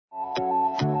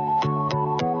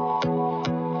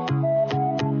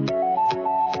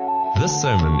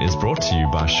This sermon is brought to you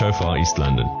by Shofar East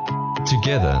London.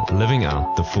 Together, living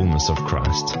out the fullness of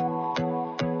Christ.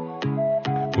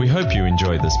 We hope you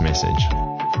enjoy this message.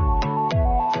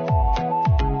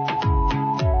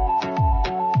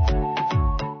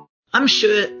 I'm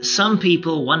sure some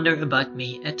people wonder about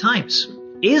me at times.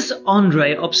 Is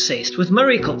Andre obsessed with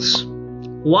miracles?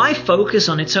 Why focus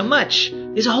on it so much?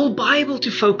 There's a whole Bible to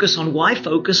focus on. Why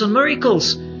focus on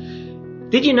miracles?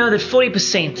 Did you know that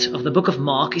 40% of the book of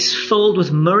Mark is filled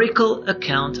with miracle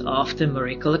account after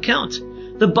miracle account?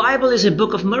 The Bible is a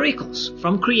book of miracles,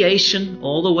 from creation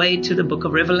all the way to the book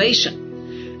of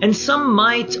Revelation. And some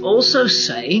might also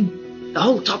say the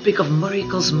whole topic of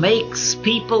miracles makes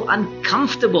people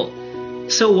uncomfortable.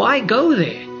 So why go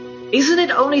there? Isn't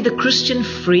it only the Christian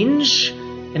fringe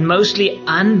and mostly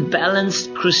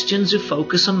unbalanced Christians who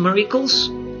focus on miracles?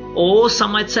 Or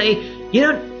some might say, you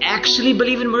don't actually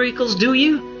believe in miracles, do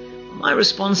you? My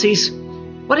response is,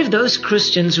 what if those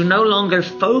Christians who no longer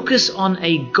focus on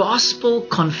a gospel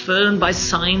confirmed by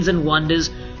signs and wonders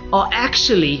are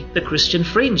actually the Christian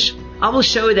fringe? I will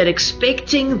show you that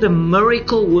expecting the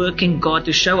miracle-working God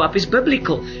to show up is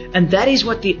biblical, and that is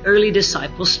what the early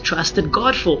disciples trusted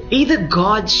God for. Either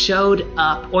God showed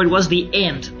up or it was the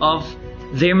end of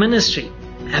their ministry.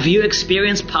 Have you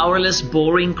experienced powerless,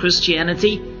 boring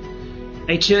Christianity?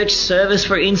 A church service,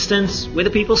 for instance, where the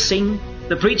people sing,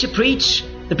 the preacher preach,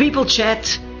 the people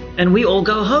chat, and we all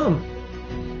go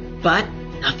home. But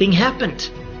nothing happened.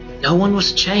 No one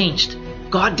was changed.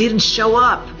 God didn't show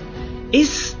up.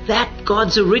 Is that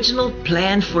God's original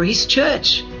plan for His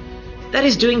church? That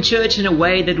is doing church in a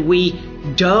way that we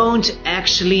don't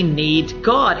actually need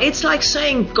God. It's like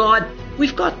saying, God,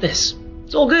 we've got this.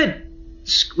 It's all good.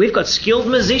 We've got skilled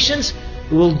musicians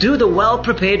who will do the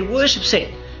well-prepared worship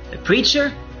set. The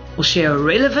preacher will share a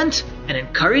relevant and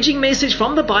encouraging message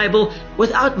from the Bible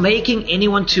without making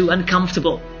anyone too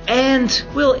uncomfortable. And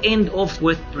we'll end off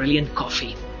with brilliant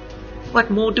coffee. What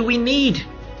more do we need?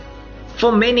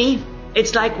 For many,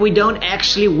 it's like we don't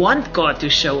actually want God to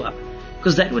show up,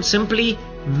 because that would simply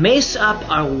mess up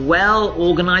our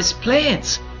well-organized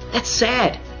plans. That's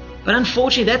sad. But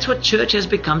unfortunately, that's what church has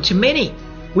become to many.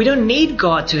 We don't need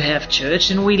God to have church,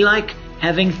 and we like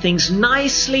having things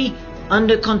nicely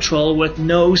under control with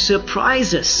no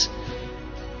surprises.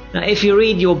 Now, if you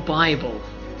read your Bible,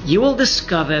 you will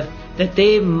discover that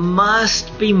there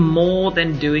must be more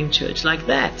than doing church like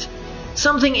that.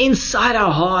 Something inside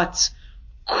our hearts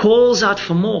calls out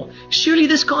for more. Surely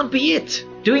this can't be it.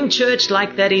 Doing church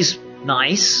like that is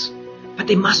nice, but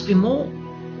there must be more.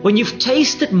 When you've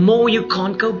tasted more, you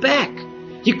can't go back.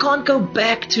 You can't go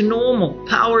back to normal,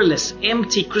 powerless,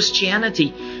 empty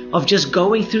Christianity of just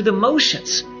going through the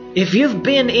motions. If you've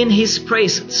been in His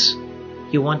presence,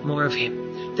 you want more of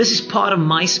Him. This is part of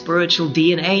my spiritual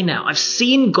DNA now. I've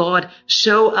seen God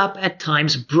show up at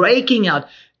times, breaking out,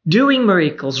 doing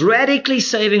miracles, radically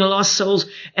saving lost souls,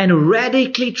 and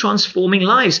radically transforming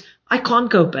lives. I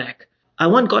can't go back. I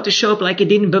want God to show up like He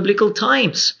did in biblical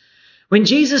times. When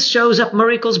Jesus shows up,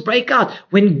 miracles break out.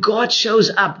 When God shows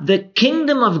up, the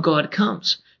kingdom of God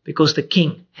comes, because the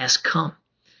King has come.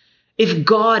 If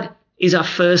God is our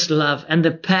first love and the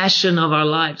passion of our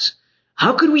lives,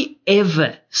 how could we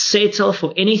ever settle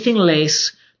for anything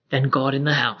less than God in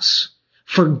the house?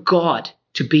 For God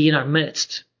to be in our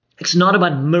midst. It's not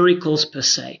about miracles per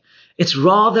se. It's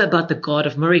rather about the God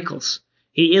of miracles.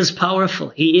 He is powerful.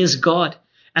 He is God.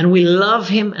 And we love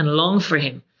Him and long for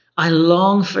Him. I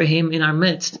long for Him in our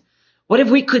midst. What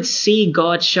if we could see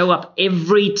God show up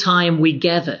every time we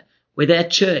gather, whether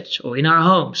at church or in our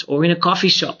homes or in a coffee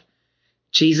shop?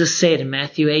 Jesus said in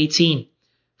Matthew 18,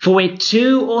 "For where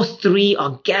 2 or 3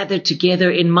 are gathered together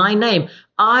in my name,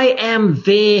 I am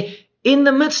there in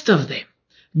the midst of them."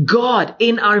 God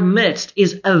in our midst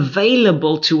is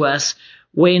available to us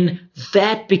when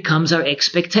that becomes our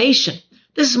expectation.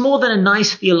 This is more than a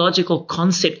nice theological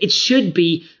concept. It should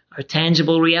be our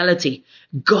tangible reality.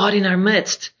 God in our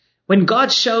midst. When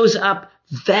God shows up,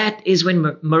 that is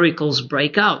when miracles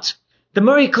break out. The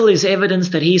miracle is evidence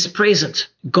that He is present.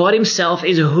 God Himself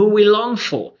is who we long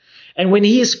for. And when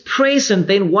He is present,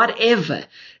 then whatever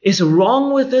is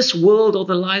wrong with this world or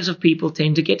the lives of people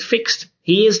tend to get fixed.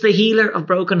 He is the healer of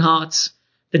broken hearts,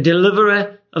 the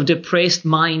deliverer of depressed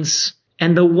minds,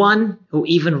 and the one who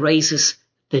even raises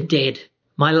the dead.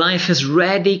 My life has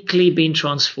radically been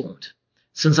transformed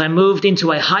since I moved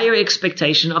into a higher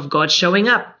expectation of God showing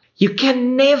up. You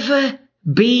can never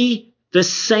be the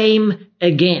same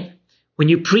again. When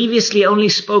you previously only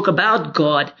spoke about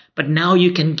God, but now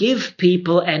you can give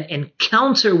people an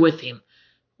encounter with Him.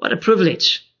 What a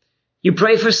privilege. You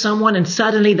pray for someone and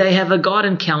suddenly they have a God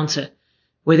encounter.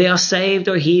 where they are saved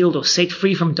or healed or set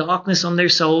free from darkness on their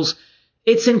souls.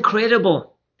 It's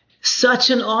incredible. Such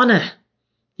an honor.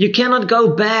 You cannot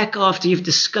go back after you've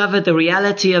discovered the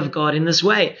reality of God in this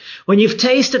way. When you've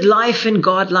tasted life in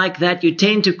God like that, you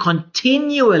tend to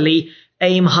continually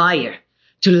aim higher,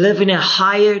 to live in a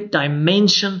higher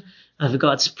dimension of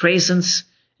God's presence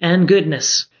and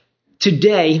goodness.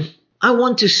 Today, I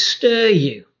want to stir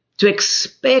you to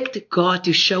expect God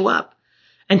to show up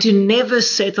and to never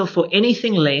settle for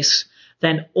anything less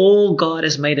than all God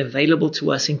has made available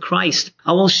to us in Christ.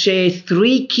 I will share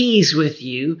 3 keys with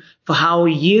you for how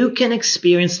you can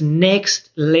experience next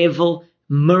level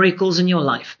miracles in your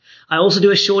life. I also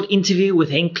do a short interview with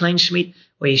Henk Kleinschmidt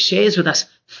where he shares with us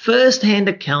first-hand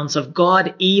accounts of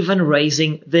God even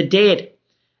raising the dead.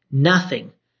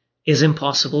 Nothing is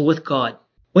impossible with God.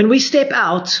 When we step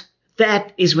out,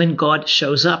 that is when God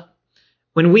shows up.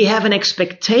 When we have an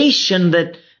expectation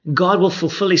that God will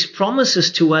fulfill His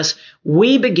promises to us,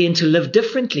 we begin to live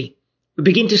differently. We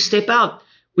begin to step out.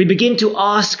 We begin to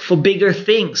ask for bigger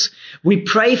things. We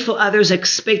pray for others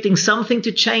expecting something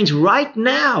to change right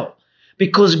now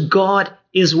because God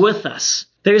is with us.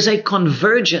 There's a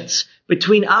convergence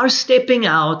between our stepping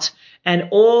out and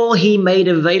all He made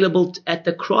available at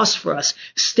the cross for us.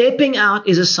 Stepping out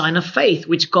is a sign of faith,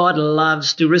 which God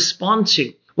loves to respond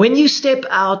to. When you step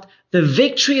out, the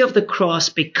victory of the cross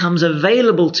becomes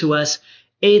available to us.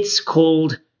 It's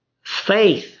called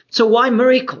faith. So why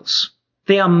miracles?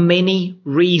 There are many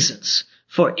reasons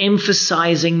for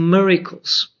emphasizing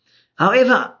miracles.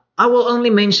 However, I will only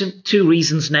mention 2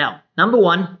 reasons now. Number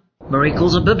 1,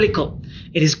 miracles are biblical.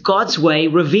 It is God's way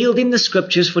revealed in the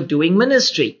scriptures for doing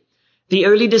ministry. The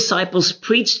early disciples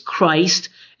preached Christ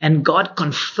and God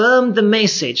confirmed the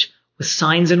message with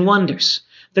signs and wonders.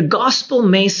 The gospel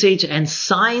message and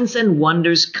signs and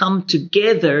wonders come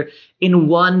together in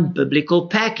one biblical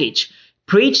package.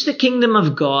 Preach the kingdom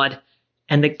of God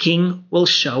and the king will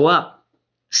show up.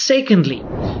 Secondly,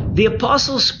 the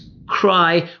apostles'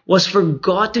 cry was for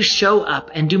God to show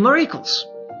up and do miracles.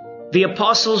 The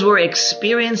apostles were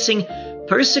experiencing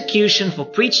persecution for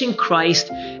preaching Christ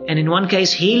and in one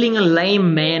case healing a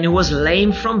lame man who was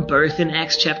lame from birth in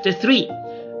Acts chapter 3.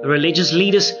 The religious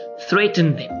leaders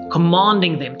threatened them,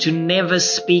 commanding them to never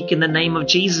speak in the name of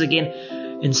Jesus again.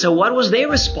 And so what was their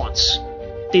response?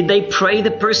 Did they pray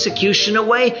the persecution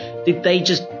away? Did they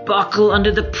just buckle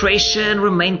under the pressure and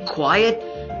remain quiet?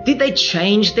 Did they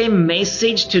change their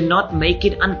message to not make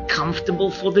it uncomfortable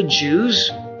for the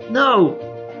Jews?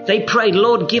 No. They prayed,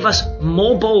 Lord, give us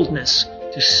more boldness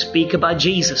to speak about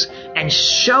Jesus and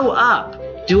show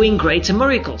up doing greater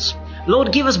miracles.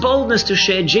 Lord, give us boldness to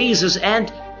share Jesus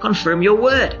and confirm your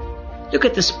word. Look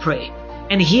at this prayer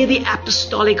and hear the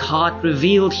apostolic heart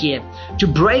revealed here to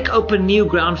break open new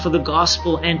ground for the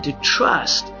gospel and to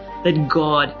trust that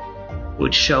God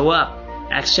would show up.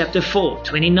 Acts chapter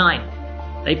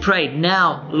 4:29. They prayed,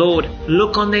 now, Lord,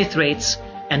 look on their threats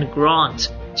and grant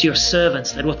to your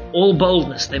servants that with all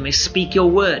boldness they may speak your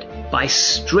word by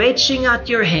stretching out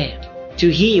your hand to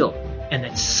heal, and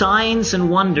that signs and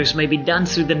wonders may be done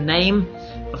through the name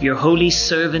of your holy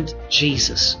servant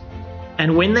Jesus.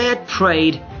 And when they had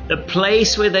prayed, the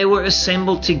place where they were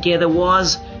assembled together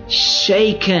was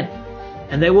shaken,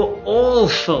 and they were all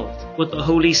filled with the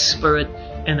Holy Spirit,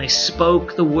 and they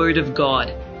spoke the word of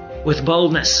God with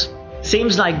boldness.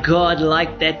 Seems like God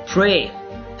liked that prayer.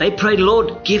 They prayed,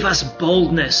 Lord, give us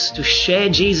boldness to share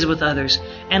Jesus with others,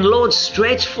 and Lord,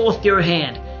 stretch forth your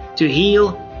hand to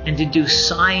heal and to do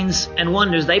signs and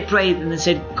wonders. They prayed and they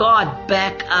said, God,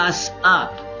 back us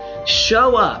up.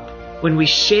 Show up when we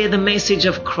share the message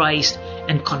of Christ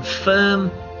and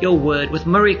confirm your word with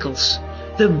miracles.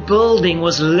 The building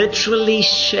was literally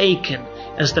shaken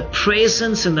as the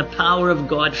presence and the power of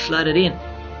God flooded in.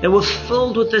 They were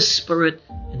filled with the Spirit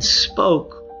and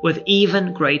spoke with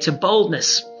even greater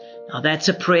boldness. Now that's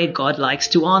a prayer God likes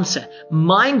to answer.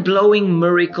 Mind-blowing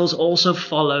miracles also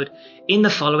followed in the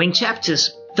following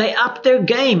chapters. They upped their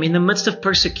game in the midst of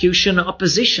persecution and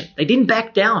opposition. They didn't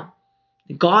back down.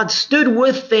 God stood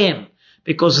with them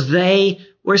because they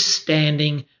were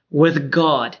standing with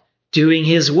God, doing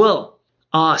His will.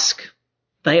 Ask.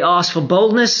 They asked for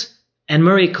boldness and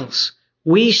miracles.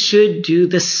 We should do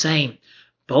the same.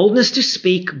 Boldness to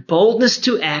speak, boldness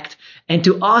to act, and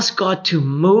to ask God to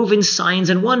move in signs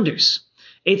and wonders.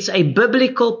 It's a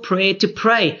biblical prayer to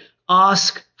pray.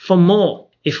 Ask for more.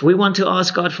 If we want to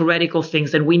ask God for radical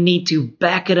things, then we need to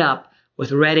back it up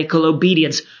with radical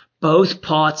obedience. Both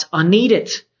parts are needed.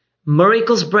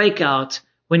 Miracles break out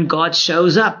when God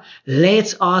shows up.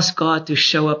 Let's ask God to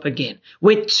show up again.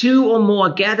 Where 2 or more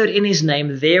are gathered in His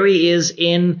name, there He is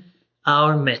in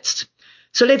our midst.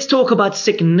 So let's talk about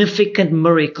significant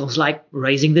miracles like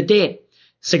raising the dead.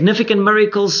 Significant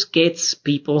miracles gets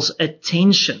people's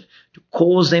attention to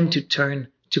cause them to turn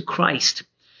to Christ.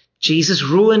 Jesus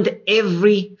ruined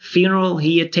every funeral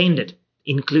he attended,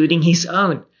 including his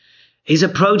own. His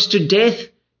approach to death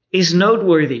is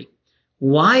noteworthy.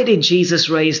 Why did Jesus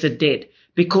raise the dead?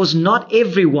 Because not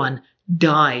everyone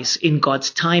dies in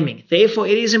God's timing. Therefore,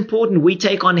 it is important we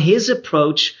take on his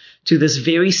approach to this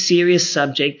very serious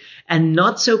subject and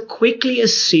not so quickly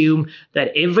assume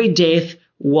that every death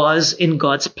was in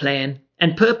God's plan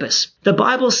and purpose. The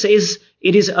Bible says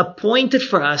it is appointed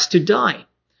for us to die.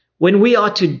 When we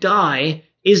are to die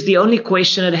is the only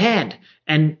question at hand,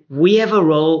 and we have a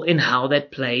role in how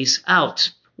that plays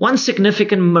out. One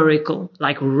significant miracle,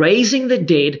 like raising the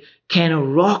dead,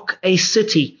 can rock a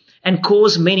city and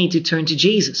cause many to turn to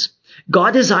Jesus.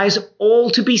 God desires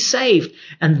all to be saved,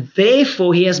 and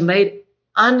therefore he has made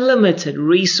unlimited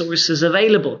resources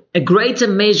available. A greater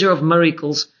measure of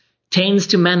miracles tends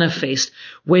to manifest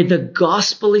where the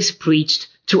gospel is preached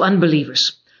to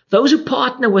unbelievers. Those who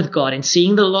partner with God in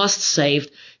seeing the lost saved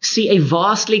see a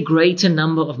vastly greater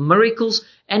number of miracles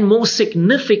and more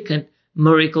significant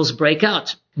miracles break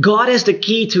out. God has the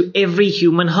key to every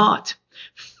human heart.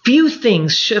 Few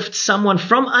things shift someone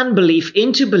from unbelief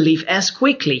into belief as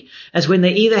quickly as when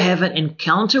they either have an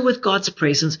encounter with God's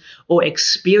presence or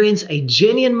experience a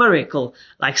genuine miracle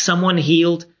like someone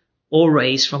healed or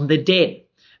raised from the dead.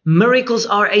 Miracles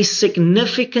are a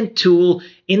significant tool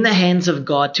in the hands of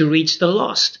God to reach the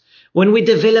lost. When we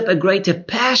develop a greater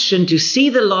passion to see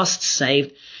the lost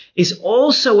saved is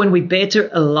also when we better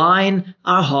align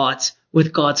our hearts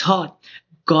with God's heart.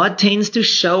 God tends to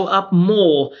show up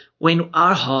more when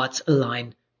our hearts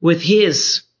align with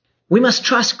his. We must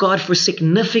trust God for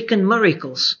significant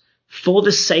miracles for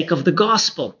the sake of the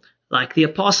gospel, like the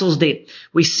apostles did.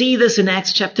 We see this in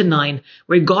Acts chapter 9,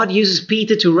 where God uses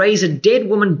Peter to raise a dead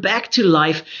woman back to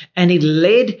life, and it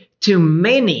led to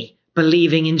many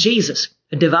believing in Jesus.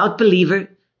 A devout believer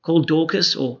called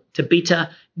Dorcas or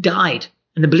Tabitha died,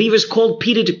 and the believers called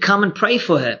Peter to come and pray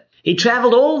for her. He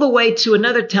traveled all the way to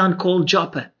another town called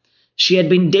Joppa. She had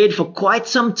been dead for quite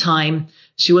some time.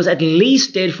 She was at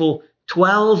least dead for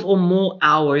 12 or more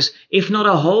hours, if not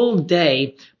a whole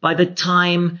day, by the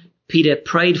time Peter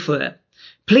prayed for her.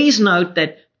 Please note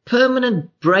that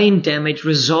permanent brain damage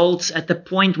results at the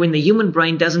point when the human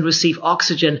brain doesn't receive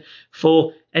oxygen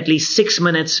for at least 6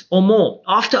 minutes or more.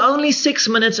 After only 6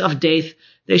 minutes of death,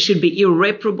 there should be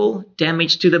irreparable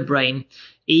damage to the brain,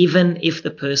 even if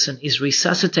the person is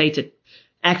resuscitated.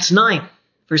 Acts 9,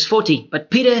 verse 40. But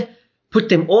Peter put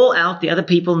them all out. The other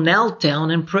people knelt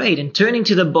down and prayed. And turning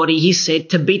to the body, he said,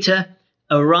 Tabitha,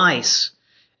 arise.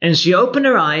 And she opened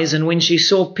her eyes, and when she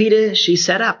saw Peter, she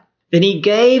sat up. Then he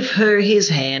gave her his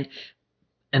hand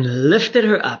and lifted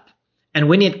her up. And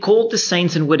when he had called the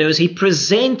saints and widows, he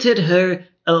presented her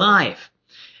alive.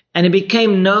 And it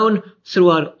became known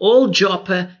throughout all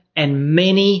Joppa, and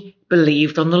many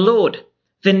believed on the Lord.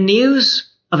 The news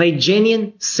of a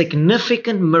genuine,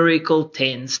 significant miracle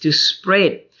tends to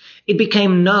spread. It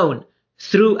became known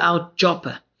throughout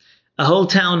Joppa. A whole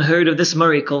town heard of this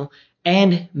miracle,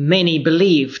 and many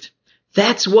believed.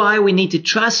 That's why we need to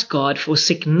trust God for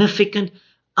significant,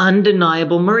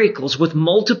 undeniable miracles with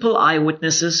multiple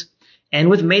eyewitnesses and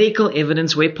with medical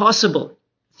evidence where possible.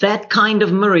 That kind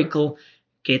of miracle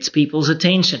gets people's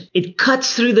attention. It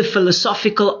cuts through the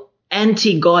philosophical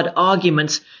anti-God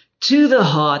arguments to the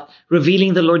heart,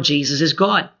 revealing the Lord Jesus is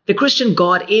God. The Christian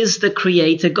God is the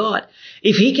Creator God.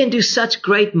 If he can do such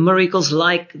great miracles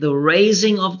like the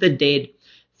raising of the dead,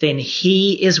 then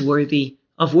he is worthy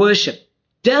of worship.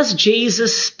 Does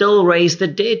Jesus still raise the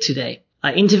dead today?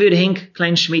 I interviewed Henk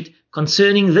Kleinschmidt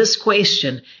concerning this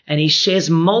question, and he shares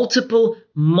multiple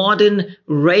modern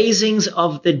raisings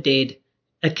of the dead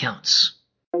accounts.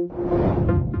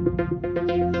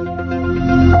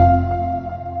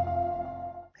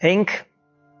 Henk,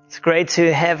 it's great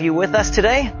to have you with us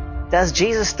today. Does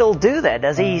Jesus still do that?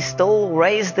 Does he still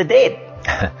raise the dead?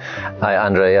 Hi,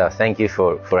 Andrea. Thank you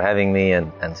for having me,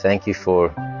 and thank you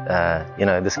for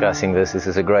discussing this. This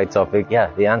is a great topic.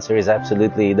 Yeah, the answer is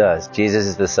absolutely he does. Jesus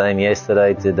is the same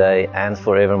yesterday, today, and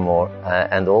forevermore.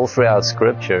 And all throughout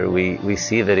Scripture, we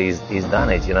see that he's done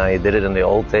it. He did it in the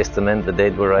Old Testament. The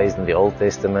dead were raised in the Old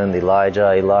Testament.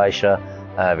 Elijah, Elisha.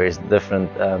 There's different,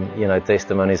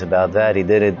 testimonies about that. He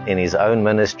did it in his own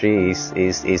ministry,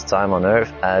 his time on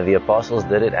earth. The apostles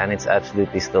did it, and it's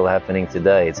absolutely still happening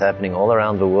today. It's happening all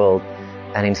around the world.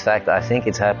 And in fact, I think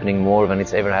it's happening more than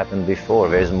it's ever happened before.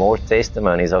 There's more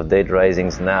testimonies of dead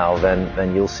raisings now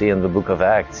than you'll see in the book of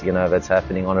Acts, that's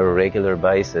happening on a regular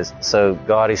basis. So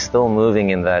God is still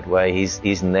moving in that way.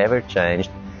 He's never changed.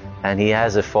 And He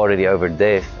has authority over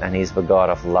death, and He's the God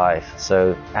of life.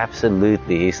 So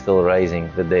absolutely, He's still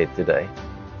raising the dead today.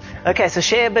 Okay, so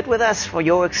share a bit with us for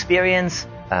your experience.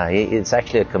 It's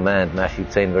actually a command, Matthew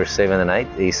 10, verse 7 and 8.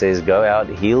 He says, "Go out,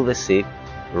 heal the sick,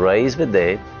 raise the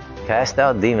dead, cast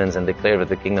out demons, and declare that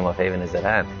the kingdom of heaven is at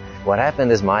hand." What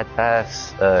happened is my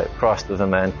paths crossed with a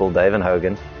man called David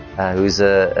Hogan, who's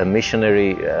a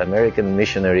missionary, American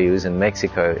missionary who's in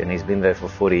Mexico, and he's been there for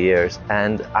 40 years.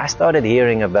 And I started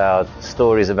hearing about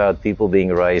stories about people being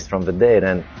raised from the dead.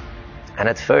 And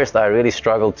at first I really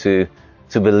struggled to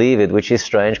believe it, which is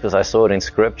strange because I saw it in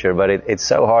Scripture. But it's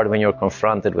so hard when you're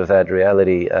confronted with that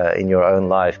reality in your own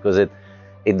life, because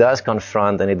it does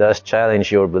confront and it does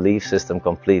challenge your belief system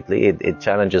completely. It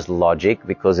challenges logic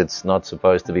because it's not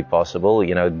supposed to be possible.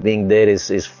 Being dead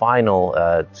is final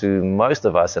to most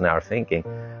of us in our thinking.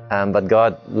 But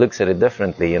God looks at it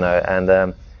differently,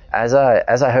 And as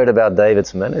I heard about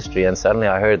David's ministry, and suddenly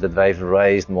I heard that they've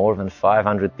raised more than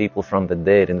 500 people from the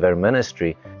dead in their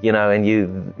ministry,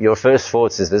 and your first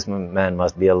thoughts is this man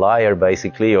must be a liar,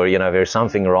 basically, or, there's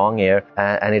something wrong here.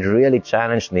 And it really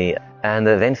challenged me. And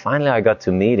then finally I got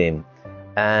to meet him.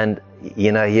 And,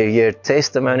 you hear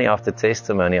testimony after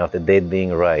testimony of the dead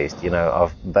being raised,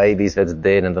 of babies that's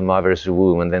dead in the mother's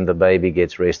womb, and then the baby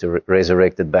gets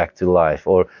resurrected back to life,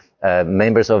 or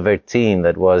members of their team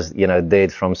that was,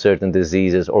 dead from certain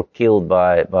diseases or killed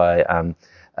by the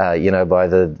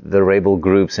rebel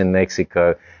groups in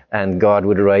Mexico, and God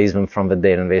would raise them from the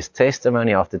dead. And there's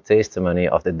testimony after testimony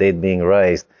of the dead being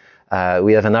raised.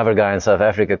 We have another guy in South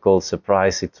Africa called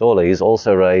Surprise Sithole. He's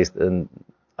also raised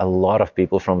a lot of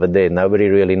people from the dead. Nobody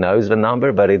really knows the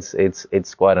number, but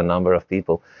it's quite a number of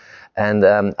people. And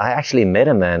I actually met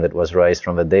a man that was raised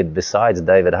from the dead besides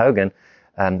David Hogan.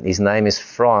 His name is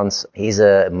Frans. He's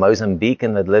a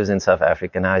Mozambican that lives in South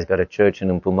Africa now. He's got a church in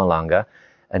Mpumalanga.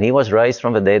 And he was raised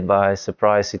from the dead by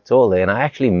Surprise Sithole. And I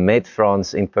actually met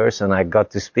Frans in person. I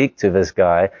got to speak to this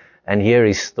guy and hear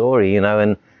his story,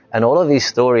 and all of these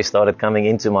stories started coming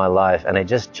into my life, and it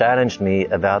just challenged me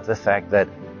about the fact that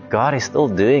God is still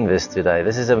doing this today.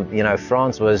 This is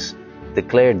Frans was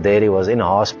declared dead. He was in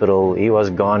hospital. He was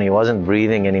gone. He wasn't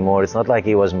breathing anymore. It's not like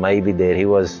he was maybe dead. He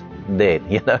was dead,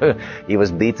 He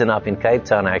was beaten up in Cape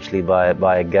Town, actually,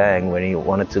 by a gang when he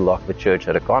wanted to lock the church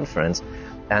at a conference.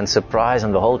 And surprise,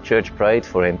 and the whole church prayed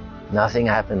for him. Nothing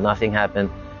happened.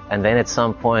 And then at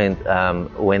some point,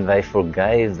 when they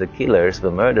forgave the killers,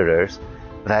 the murderers,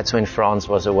 that's when Frans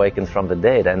was awakened from the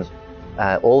dead, and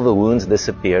all the wounds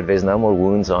disappeared. There's no more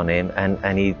wounds on him,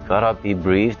 and he got up, he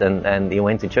breathed, and he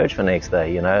went to church the next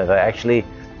day.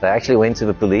 They actually went to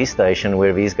the police station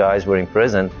where these guys were in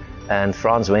prison, and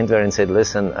Frans went there and said,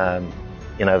 "Listen,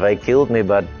 they killed me,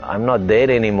 but I'm not dead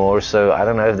anymore, so I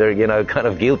don't know if they're, kind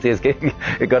of guilty."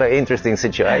 It got an interesting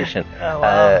situation. Oh,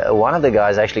 wow. One of the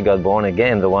guys actually got born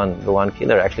again. The one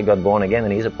killer actually got born again,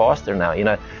 and he's a pastor now,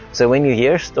 So when you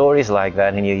hear stories like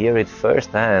that and you hear it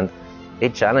firsthand,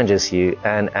 it challenges you,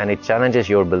 and it challenges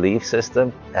your belief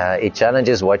system. It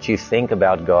challenges what you think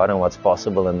about God and what's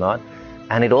possible and not.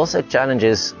 And it also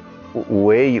challenges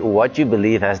what you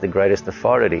believe has the greatest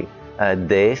authority.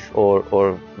 Death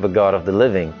or the God of the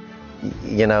living,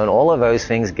 and all of those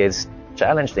things gets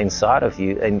challenged inside of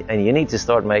you, and you need to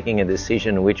start making a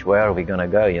decision, which way are we going to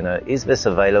go? Is this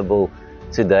available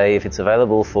today? If it's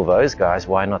available for those guys,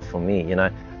 why not for me?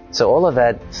 So all of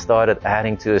that started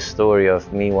adding to a story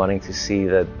of me wanting to see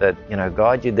that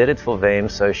God, you did it for them,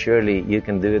 so surely you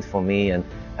can do it for me, and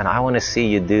I want to see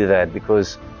you do that,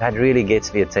 because that really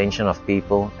gets the attention of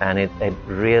people, and it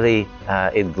really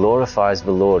it glorifies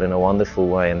the Lord in a wonderful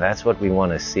way, and that's what we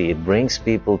want to see. It brings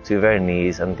people to their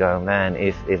knees and go, man,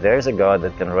 if there's a God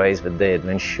that can raise the dead,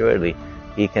 then surely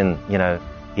He can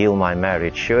heal my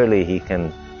marriage. Surely He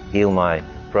can heal my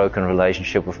broken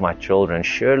relationship with my children.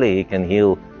 Surely He can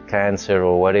heal cancer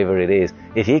or whatever it is.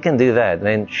 If He can do that,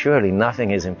 then surely nothing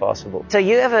is impossible. So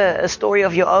you have a story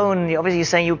of your own. Obviously, you're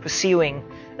saying you're pursuing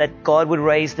that God would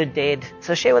raise the dead.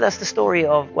 So share with us the story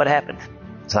of what happened.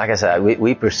 So like I said,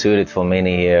 we pursued it for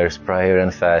many years, prayer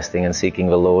and fasting and seeking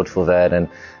the Lord for that.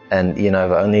 And, the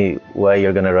only way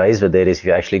you're going to raise the dead is if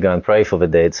you actually go and pray for the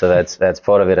dead. So that's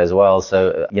part of it as well.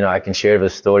 So, I can share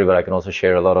this story, but I can also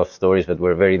share a lot of stories that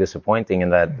were very disappointing in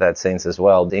that sense as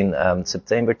well. In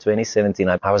September 2017,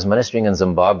 I was ministering in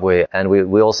Zimbabwe, and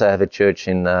we also have a church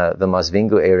in the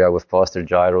Masvingo area with Pastor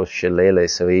Jairo Shilele.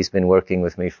 So he's been working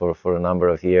with me for a number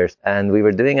of years. And we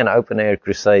were doing an open-air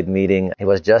crusade meeting. It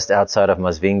was just outside of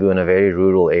Masvingo in a very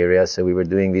rural area. So we were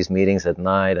doing these meetings at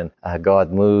night, and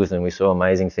God moved, and we saw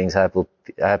amazing things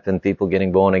happen, people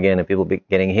getting born again and people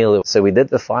getting healed. So we did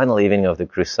the final evening of the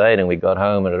crusade, and we got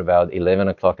home at about 11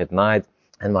 o'clock at night,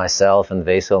 and myself and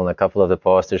Wessel and a couple of the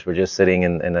pastors were just sitting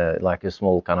in a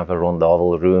small kind of a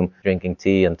rondavel room, drinking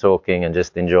tea and talking and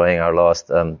just enjoying our last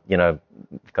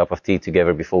cup of tea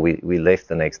together before we left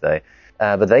the next day.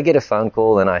 But they get a phone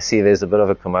call, and I see there's a bit of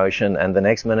a commotion, and the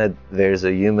next minute there's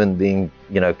a human being,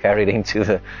 carried into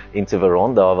the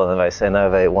rondavel, and they say, no,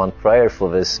 they want prayer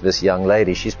for this young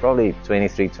lady. She's probably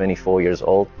 23, 24 years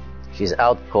old. She's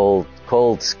out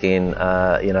cold skin,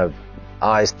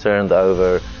 eyes turned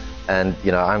over, and,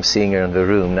 I'm seeing her in the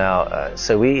room now.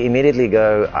 So we immediately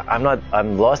go,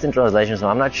 I'm lost in translation, so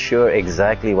I'm not sure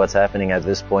exactly what's happening at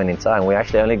this point in time. We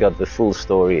actually only got the full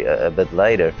story a bit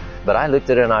later. But I looked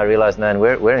at her and I realized, man,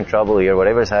 we're in trouble here.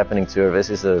 Whatever's happening to her, this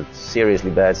is a seriously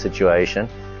bad situation.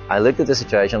 I looked at the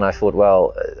situation and I thought,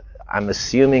 well, I'm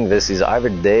assuming this is either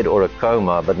dead or a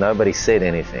coma, but nobody said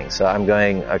anything. So I'm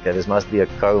going, okay, this must be a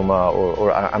coma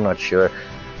or I'm not sure.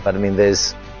 But I mean,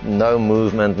 there's no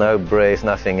movement, no breath,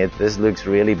 nothing. This looks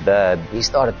really bad. We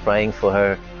started praying for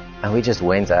her, and we just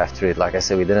went after it. Like I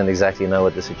said, we didn't exactly know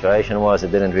what the situation was.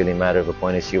 It didn't really matter. The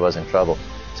point is she was in trouble.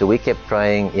 So we kept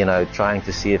praying, trying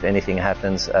to see if anything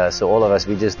happens. So all of us,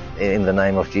 we just, in the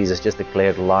name of Jesus, just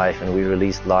declared life, and we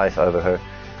released life over her.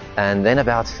 And then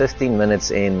about 15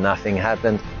 minutes in, nothing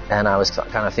happened. And I was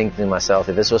kind of thinking to myself,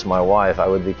 if this was my wife, I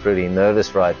would be pretty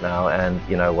nervous right now. And,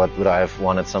 what would I have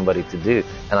wanted somebody to do?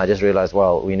 And I just realized,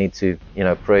 well, we need to,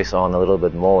 press on a little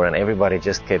bit more. And everybody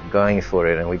just kept going for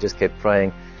it. And we just kept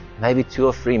praying. Maybe 2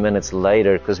 or 3 minutes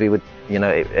later, because we would,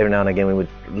 every now and again we would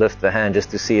lift the hand just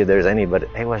to see if there's any, but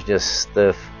it was just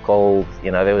stiff, cold,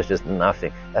 there was just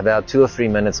nothing. About 2 or 3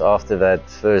 minutes after that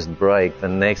first break, the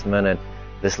next minute,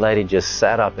 this lady just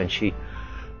sat up and she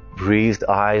breathed,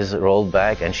 eyes rolled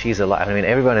back, and she's alive. I mean,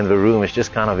 everyone in the room is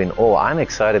just kind of in awe. I'm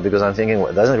excited because I'm thinking,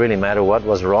 well, it doesn't really matter what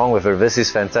was wrong with her. This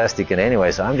is fantastic in any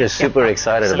way. So I'm just super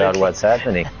excited about what's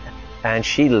happening. And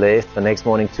she left. The next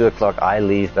morning, 2 o'clock, I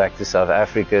leave back to South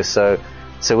Africa.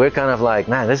 So we're kind of like,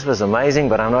 man, this was amazing,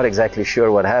 but I'm not exactly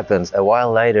sure what happens. A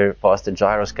while later, Pastor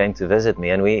Jairus came to visit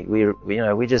me, and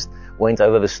we just went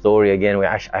over the story again. We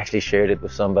actually shared it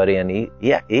with somebody, and he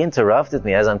interrupted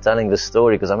me as I'm telling the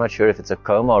story, because I'm not sure if it's a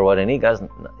coma or what. And he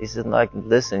said, like,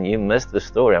 listen, you missed the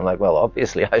story. I'm like, well,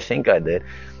 obviously, I think I did.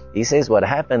 He says what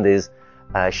happened is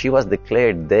she was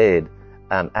declared dead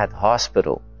at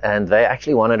hospital, and they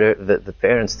actually wanted her, the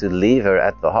parents, to leave her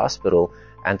at the hospital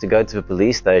and to go to the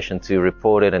police station to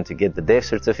report it and to get the death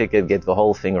certificate, get the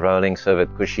whole thing rolling, so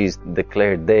that because she's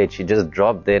declared dead, she just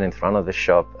dropped dead in front of the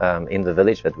shop in the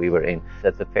village that we were in.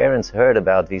 That the parents heard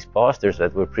about these pastors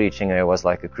that were preaching. There was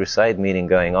like a crusade meeting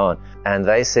going on, and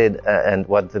they said, and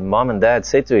what the mom and dad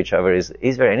said to each other is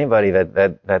there anybody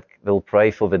that will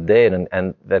pray for the dead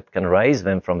and that can raise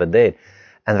them from the dead?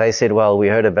 And they said, well, we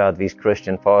heard about these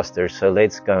Christian pastors, so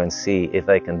let's go and see if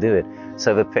they can do it.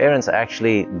 So the parents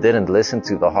actually didn't listen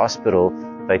to the hospital.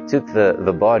 They took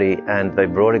the body and they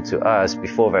brought it to us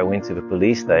before they went to the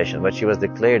police station. But she was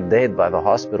declared dead by the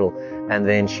hospital, and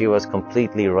then she was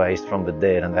completely raised from the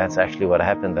dead. And that's actually what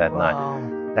happened that night.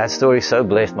 That story so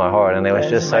blessed my heart, and it was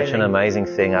just such an amazing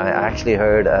thing. I actually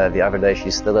heard the other day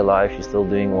she's still alive, she's still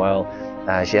doing well.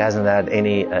 She hasn't had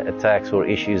any attacks or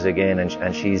issues again,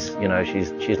 and she's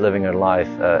living her life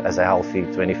as a healthy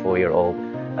 24-year-old,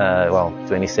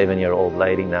 27-year-old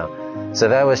lady now. So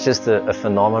that was just a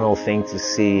phenomenal thing to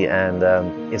see, and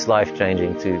it's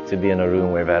life-changing to be in a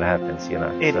room where that happens.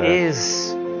 It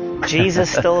is. Jesus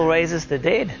still raises the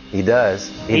dead. He does.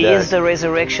 He is the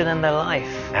resurrection and the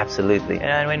life. Absolutely.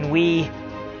 And when we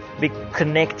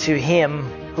connect to Him,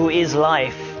 who is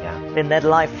life, then that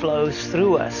life flows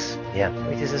through us. Yeah.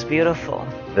 Which is just beautiful.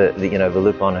 The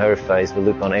look on her face, the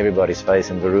look on everybody's face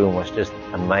in the room was just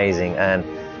amazing. And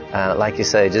like you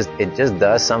say, it just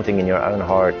does something in your own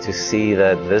heart to see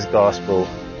that this gospel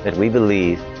that we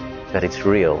believe that it's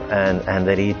real and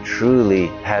that He truly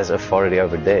has authority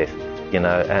over death.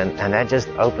 And that just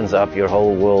opens up your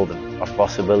whole world of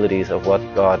possibilities of what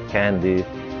God can do.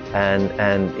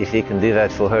 And if He can do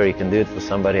that for her, He can do it for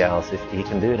somebody else. If He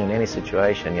can do it in any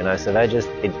situation, so that just,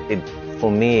 for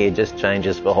me, it just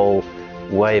changes the whole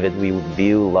way that we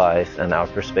view life and our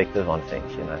perspective on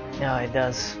things, you know. Yeah, it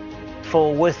does.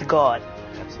 For with God,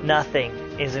 Absolutely. nothing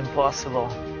is impossible.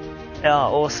 Yeah,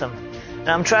 awesome. And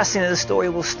I'm trusting that the story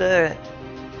will stir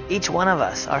each one of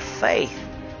us, our faith,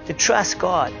 to trust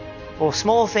God for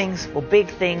small things, for big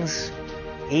things.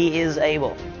 He is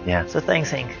able. Yeah. So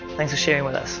thanks, Henk. Thanks for sharing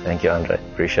with us. Thank you, Andre.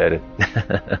 Appreciate it.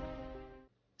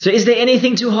 So is there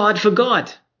anything too hard for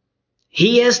God?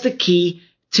 He has the key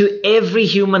to every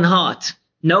human heart.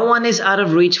 No one is out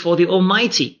of reach for the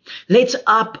Almighty. Let's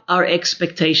up our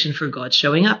expectation for God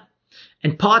showing up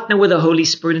and partner with the Holy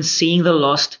Spirit in seeing the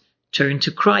lost turn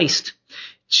to Christ.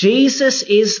 Jesus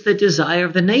is the desire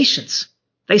of the nations.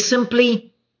 They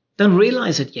simply don't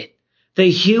realize it yet. The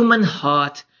human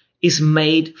heart is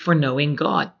made for knowing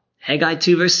God. Haggai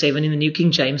 2 verse 7 in the New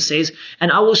King James says,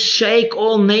 "And I will shake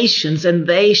all nations, and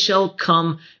they shall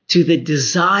come to the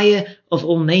desire of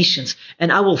all nations.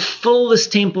 And I will fill this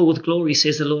temple with glory,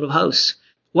 says the Lord of hosts."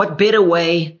 What better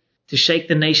way to shake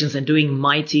the nations than doing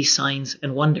mighty signs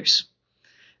and wonders?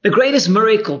 The greatest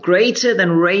miracle, greater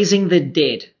than raising the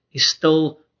dead, is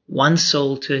still one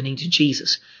soul turning to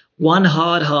Jesus. One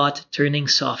hard heart turning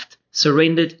soft,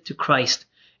 surrendered to Christ.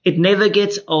 It never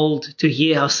gets old to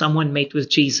hear how someone met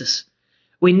with Jesus.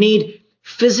 We need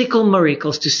physical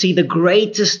miracles to see the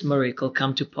greatest miracle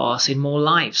come to pass in more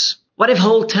lives. What if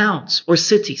whole towns or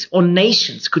cities or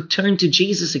nations could turn to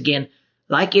Jesus again,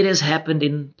 like it has happened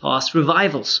in past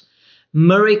revivals?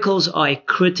 Miracles are a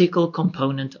critical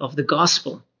component of the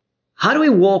gospel. How do we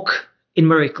walk in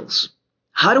miracles?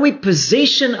 How do we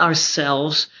position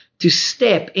ourselves to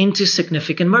step into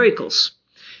significant miracles?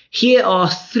 Here are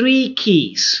 3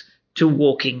 keys to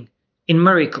walking in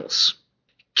miracles.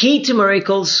 Key to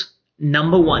miracles,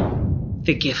 number 1,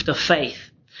 the gift of faith.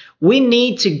 We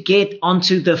need to get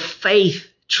onto the faith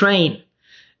train.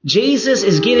 Jesus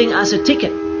is giving us a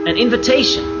ticket, an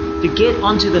invitation to get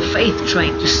onto the faith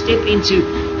train, to step into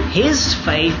His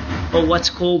faith, or what's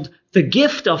called the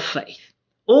gift of faith.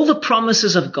 All the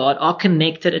promises of God are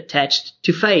connected, attached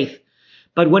to faith.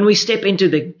 But when we step into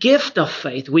the gift of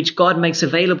faith, which God makes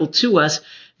available to us,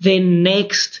 then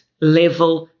next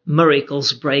level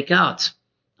miracles break out.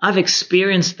 I've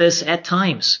experienced this at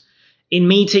times in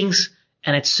meetings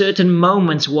and at certain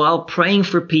moments while praying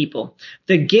for people.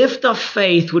 The gift of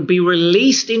faith would be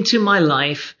released into my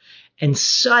life, and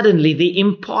suddenly the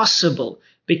impossible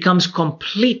becomes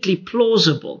completely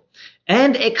plausible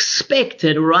and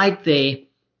expected right there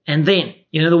and then.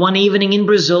 You know, the one evening in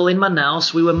Brazil, in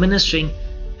Manaus, we were ministering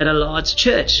at a large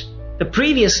church. The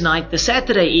previous night, the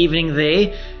Saturday evening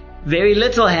there, very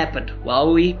little happened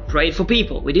while we prayed for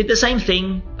people. We did the same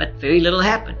thing, but very little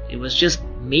happened. It was just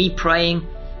me praying.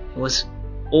 It was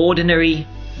ordinary.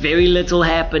 Very little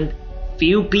happened.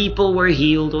 Few people were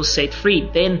healed or set free.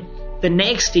 Then the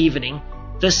next evening,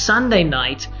 the Sunday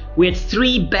night, we had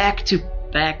 3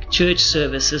 back-to-back church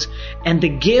services, and the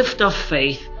gift of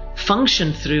faith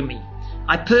functioned through me.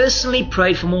 I personally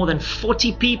prayed for more than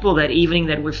 40 people that evening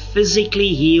that were physically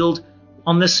healed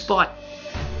on the spot.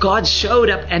 God showed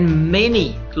up and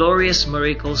many glorious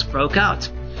miracles broke out.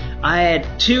 I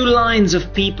had 2 lines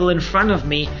of people in front of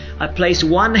me. I placed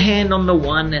one hand on the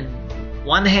one and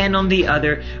one hand on the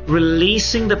other,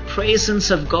 releasing the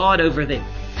presence of God over them.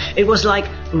 It was like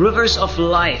rivers of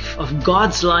life, of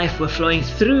God's life, were flowing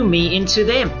through me into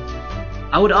them.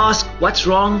 I would ask, what's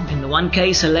wrong? In the one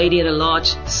case, a lady had a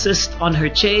large cyst on her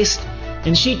chest,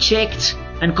 and she checked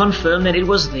and confirmed that it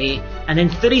was there. And then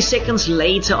 30 seconds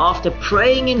later, after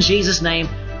praying in Jesus' name,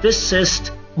 the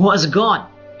cyst was gone,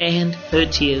 and her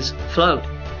tears flowed.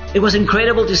 It was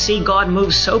incredible to see God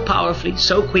move so powerfully,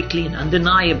 so quickly, and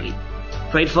undeniably.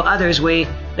 Prayed for others where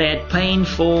they had pain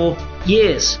for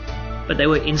years, but they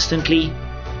were instantly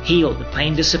healed. The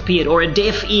pain disappeared. Or a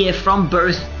deaf ear from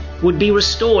birth would be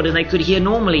restored and they could hear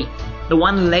normally. The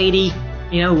one lady,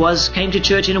 came to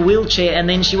church in a wheelchair, and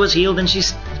then she was healed, and she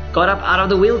got up out of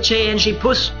the wheelchair and she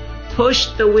pushed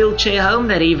the wheelchair home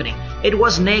that evening. It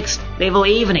was next level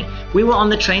evening. We were on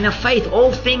the train of faith.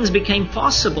 All things became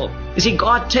possible. You see,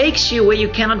 God takes you where you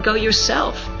cannot go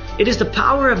yourself. It is the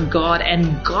power of God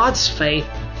and God's faith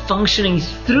functioning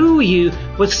through you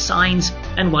with signs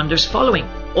and wonders following.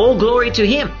 All glory to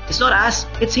Him. It's not us,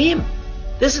 it's Him.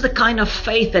 This is the kind of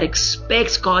faith that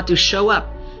expects God to show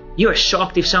up. You are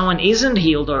shocked if someone isn't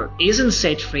healed or isn't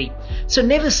set free. So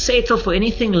never settle for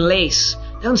anything less.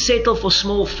 Don't settle for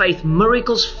small faith.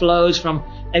 Miracles flows from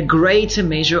a greater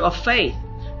measure of faith.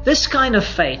 This kind of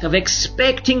faith, of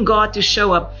expecting God to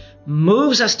show up,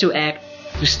 moves us to act,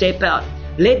 to step out.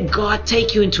 Let God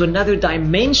take you into another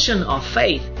dimension of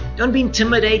faith Don't be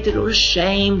intimidated or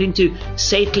ashamed into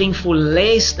settling for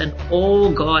less than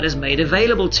all God has made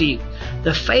available to you.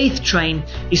 The faith train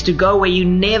is to go where you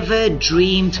never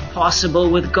dreamed possible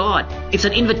with God. It's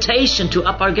an invitation to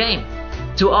up our game,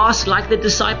 to ask like the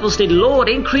disciples did, Lord,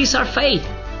 increase our faith.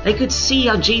 They could see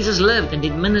how Jesus lived and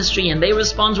did ministry, and their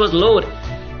response was, Lord,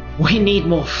 we need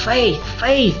more faith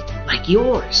like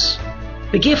yours.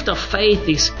 The gift of faith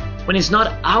is when it's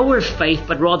not our faith,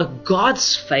 but rather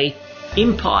God's faith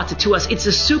imparted to us. It's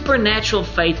a supernatural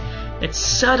faith that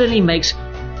suddenly makes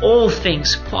all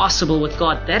things possible with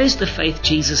God. That is the faith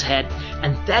Jesus had,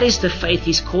 and that is the faith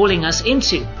He's calling us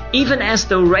into. Even as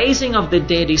the raising of the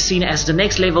dead is seen as the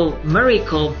next level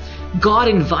miracle, God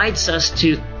invites us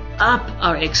to up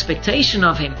our expectation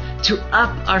of Him, to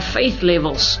up our faith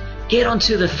levels. Get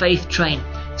onto the faith train.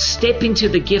 Step into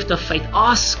the gift of faith.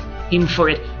 Ask Him for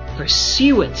it.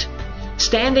 Pursue it.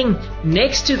 Standing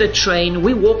next to the train,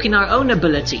 we walk in our own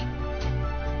ability.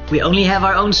 We only have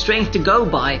our own strength to go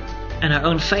by and our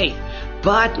own faith.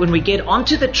 But when we get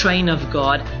onto the train of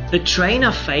God, the train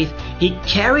of faith, He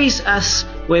carries us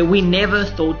where we never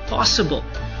thought possible.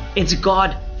 It's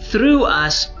God through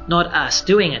us, not us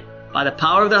doing it. By the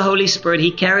power of the Holy Spirit,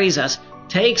 He carries us,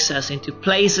 takes us into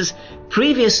places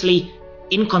previously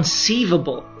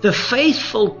inconceivable. The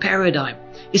faithful paradigm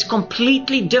is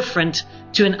completely different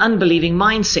to an unbelieving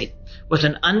mindset. With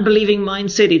an unbelieving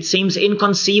mindset, it seems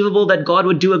inconceivable that God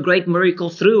would do a great miracle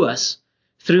through us,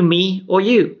 through me or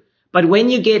you. But when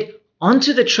you get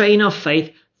onto the train of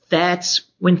faith, that's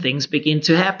when things begin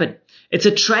to happen. It's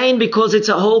a train because it's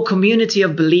a whole community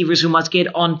of believers who must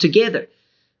get on together,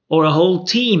 or a whole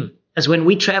team, as when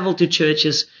we travel to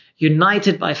churches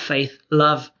united by faith,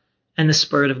 love, and the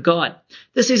Spirit of God.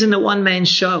 This isn't a one-man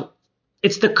show.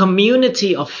 It's the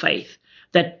community of faith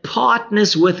that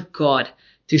partners with God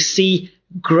to see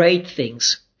great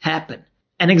things happen.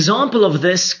 An example of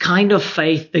this kind of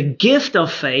faith, the gift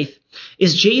of faith,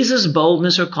 is Jesus'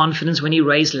 boldness or confidence when He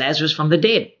raised Lazarus from the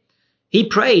dead. He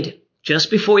prayed just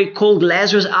before He called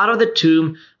Lazarus out of the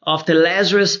tomb after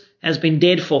Lazarus has been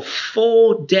dead for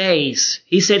 4 days.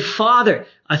 He said, Father,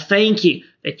 I thank you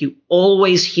that you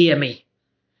always hear me.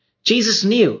 Jesus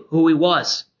knew who He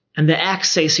was and the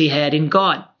access He had in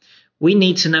God. We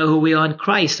need to know who we are in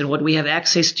Christ and what we have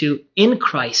access to in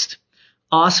Christ.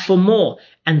 Ask for more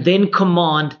and then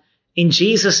command in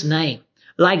Jesus' name.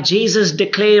 Like Jesus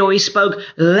declared or He spoke,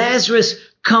 Lazarus,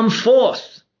 come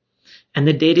forth. And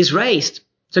the dead is raised.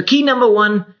 So key number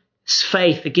 1 is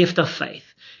faith, the gift of faith.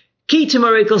 Key to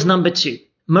miracles number 2.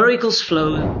 Miracles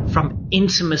flow from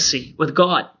intimacy with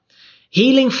God.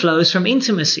 Healing flows from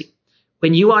intimacy.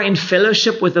 When you are in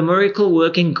fellowship with the miracle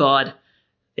working God,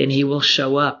 then He will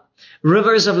show up.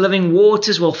 Rivers of living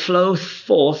waters will flow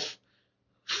forth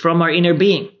from our inner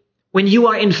being. When you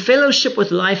are in fellowship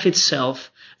with life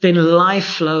itself, then life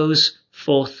flows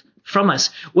forth from us.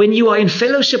 When you are in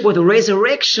fellowship with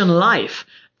resurrection life,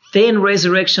 then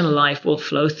resurrection life will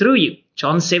flow through you.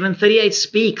 John 7:38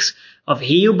 speaks of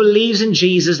He who believes in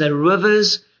Jesus, that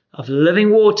rivers of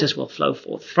living waters will flow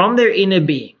forth from their inner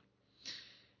being.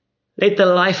 Let the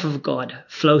life of God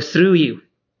flow through you.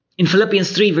 In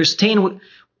Philippians 3 verse 10,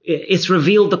 it's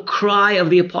revealed the cry of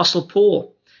the Apostle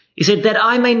Paul. He said, that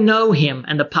I may know Him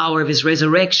and the power of His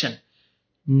resurrection.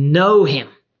 Know Him.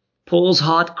 Paul's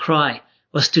heart cry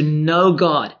was to know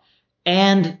God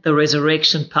and the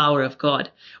resurrection power of God.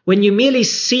 When you merely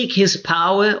seek His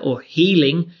power or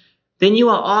healing, then you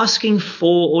are asking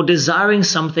for or desiring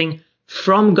something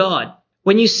from God.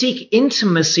 When you seek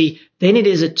intimacy, then it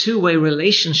is a two-way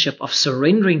relationship of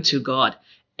surrendering to God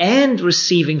and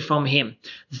receiving from Him.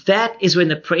 That is when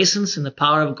the presence and the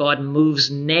power of God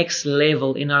moves next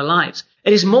level in our lives.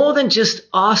 It is more than just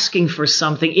asking for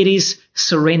something. It is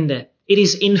surrender. It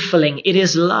is infilling. It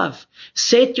is love.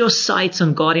 Set your sights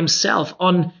on God Himself,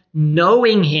 on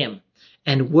knowing Him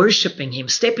and worshiping Him.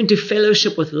 Step into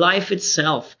fellowship with life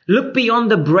itself. Look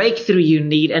beyond the breakthrough you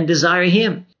need and desire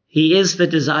Him. He is the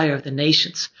desire of the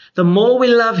nations. The more we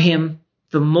love Him,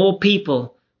 the more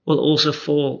people will also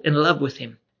fall in love with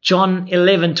Him. John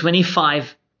 11:25,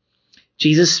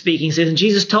 Jesus speaking says, and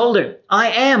Jesus told her,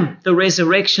 I am the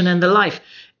resurrection and the life.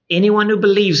 Anyone who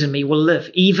believes in me will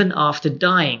live even after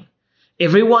dying.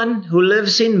 Everyone who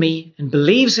lives in me and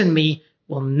believes in me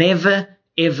will never,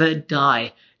 ever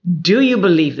die. Do you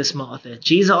believe this, Martha?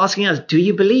 Jesus asking us, do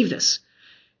you believe this?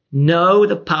 Know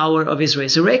the power of His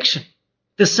resurrection.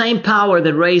 The same power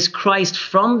that raised Christ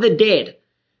from the dead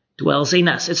dwells in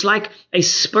us. It's like a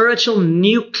spiritual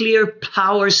nuclear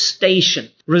power station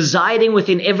residing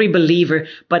within every believer,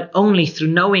 but only through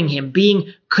knowing Him,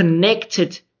 being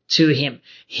connected to Him.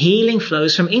 Healing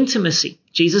flows from intimacy.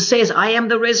 Jesus says, I am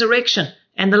the resurrection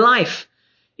and the life.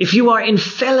 If you are in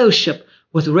fellowship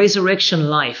with resurrection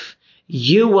life,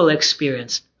 you will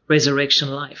experience resurrection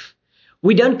life.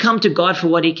 We don't come to God for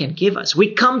what He can give us.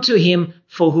 We come to Him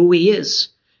for who He is.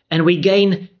 And we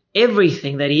gain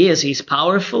everything that He is. He's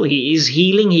powerful. He is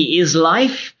healing. He is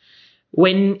life.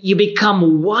 When you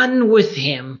become one with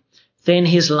Him, then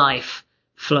His life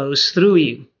flows through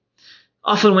you.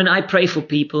 Often when I pray for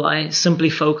people, I simply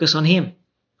focus on Him.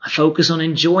 I focus on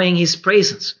enjoying His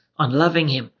presence, on loving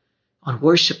Him, on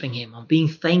worshiping Him, on being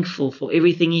thankful for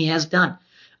everything He has done.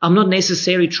 I'm not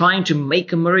necessarily trying to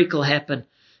make a miracle happen.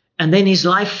 And then His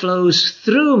life flows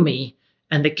through me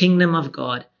and the kingdom of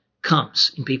God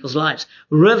comes in people's lives.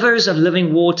 Rivers of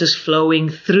living waters flowing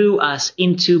through us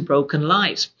into broken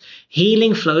lives.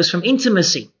 Healing flows from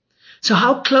intimacy. So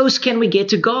how close can we get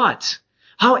to God?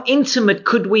 How intimate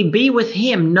could we be with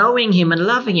Him, knowing Him and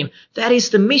loving Him? That is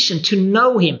the mission, to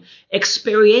know Him,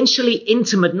 experientially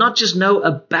intimate, not just know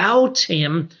about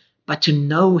Him, but to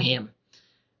know Him,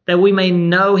 that we may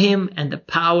know Him and the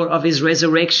power of His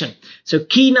resurrection. So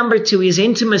key number 2 is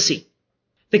intimacy.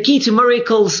 The key to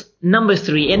miracles, number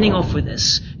 3, ending off with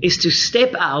this, is to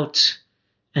step out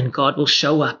and God will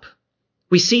show up.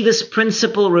 We see this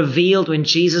principle revealed when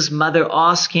Jesus' mother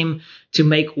asked Him to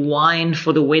make wine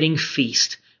for the wedding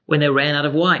feast when they ran out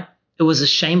of wine. It was a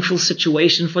shameful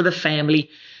situation for the family,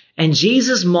 and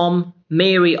Jesus' mom,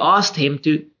 Mary, asked Him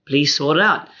to please sort it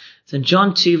out. So in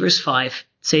John 2 verse 5, it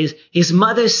says, His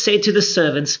mother said to the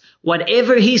servants,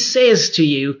 whatever He says to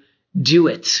you, do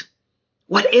it.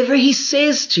 Whatever He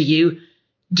says to you,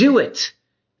 do it.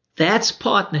 That's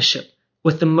partnership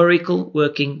with the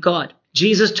miracle-working God.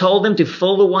 Jesus told them to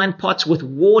fill the wine pots with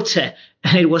water,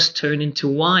 and it was turned into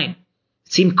wine.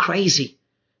 It seemed crazy,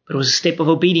 but it was a step of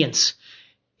obedience.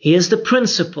 Here's the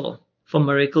principle for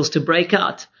miracles to break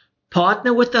out.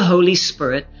 Partner with the Holy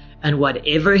Spirit, and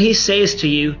whatever He says to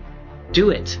you, do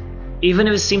it. Even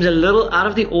if it seems a little out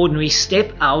of the ordinary,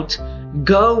 step out,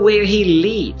 go where He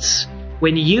leads.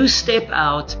 When you step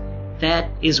out, that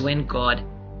is when God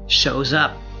shows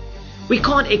up. We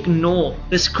can't ignore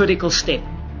this critical step.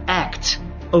 Act,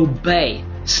 obey,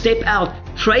 step out,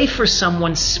 pray for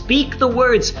someone, speak the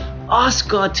words, ask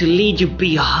God to lead you,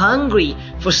 be hungry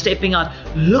for stepping out,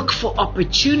 look for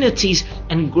opportunities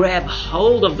and grab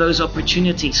hold of those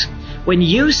opportunities. When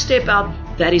you step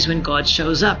out, that is when God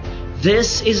shows up.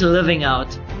 This is living out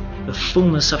the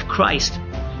fullness of Christ.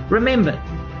 Remember,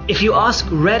 if you ask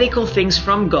radical things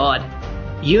from God,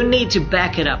 you need to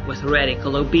back it up with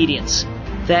radical obedience.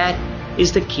 That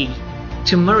is the key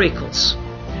to miracles.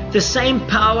 The same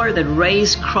power that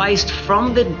raised Christ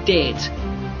from the dead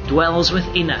dwells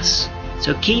within us.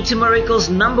 So key to miracles,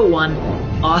 number 1,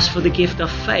 ask for the gift of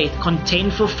faith.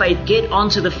 Contend for faith. Get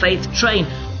onto the faith train.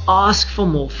 Ask for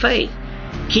more faith.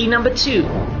 Key number 2,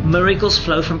 miracles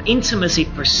flow from intimacy.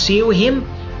 Pursue Him,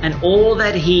 and all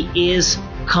that He is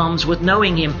comes with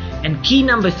knowing Him. And key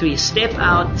number 3, step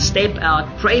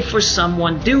out, pray for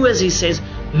someone, do as He says,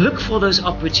 look for those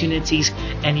opportunities,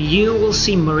 and you will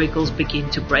see miracles begin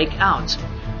to break out.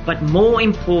 But more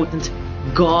important,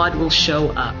 God will show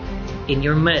up in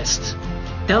your midst.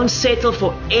 Don't settle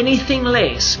for anything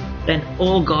less than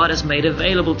all God has made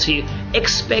available to you.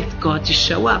 Expect God to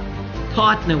show up.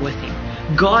 Partner with Him.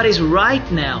 God is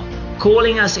right now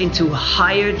calling us into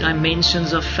higher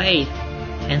dimensions of faith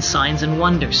and signs and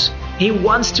wonders. He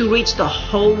wants to reach the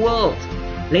whole world.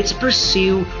 Let's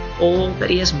pursue all that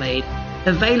He has made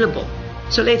available.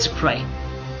 So let's pray.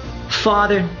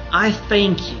 Father, I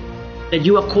thank You that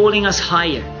You are calling us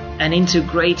higher and into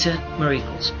greater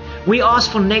miracles. We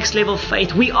ask for next level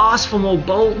faith. We ask for more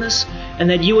boldness, and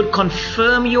that You would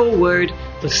confirm Your word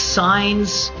with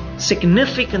signs,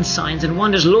 significant signs and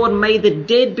wonders. Lord, may the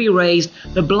dead be raised,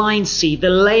 the blind see, the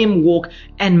lame walk,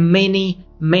 and many,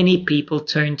 many people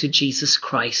turn to Jesus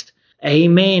Christ.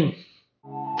 Amen.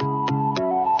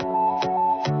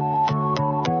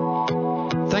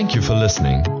 Thank you for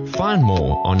listening. Find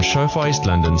more on Shofar East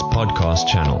London's podcast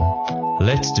channel.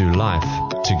 Let's do life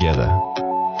together.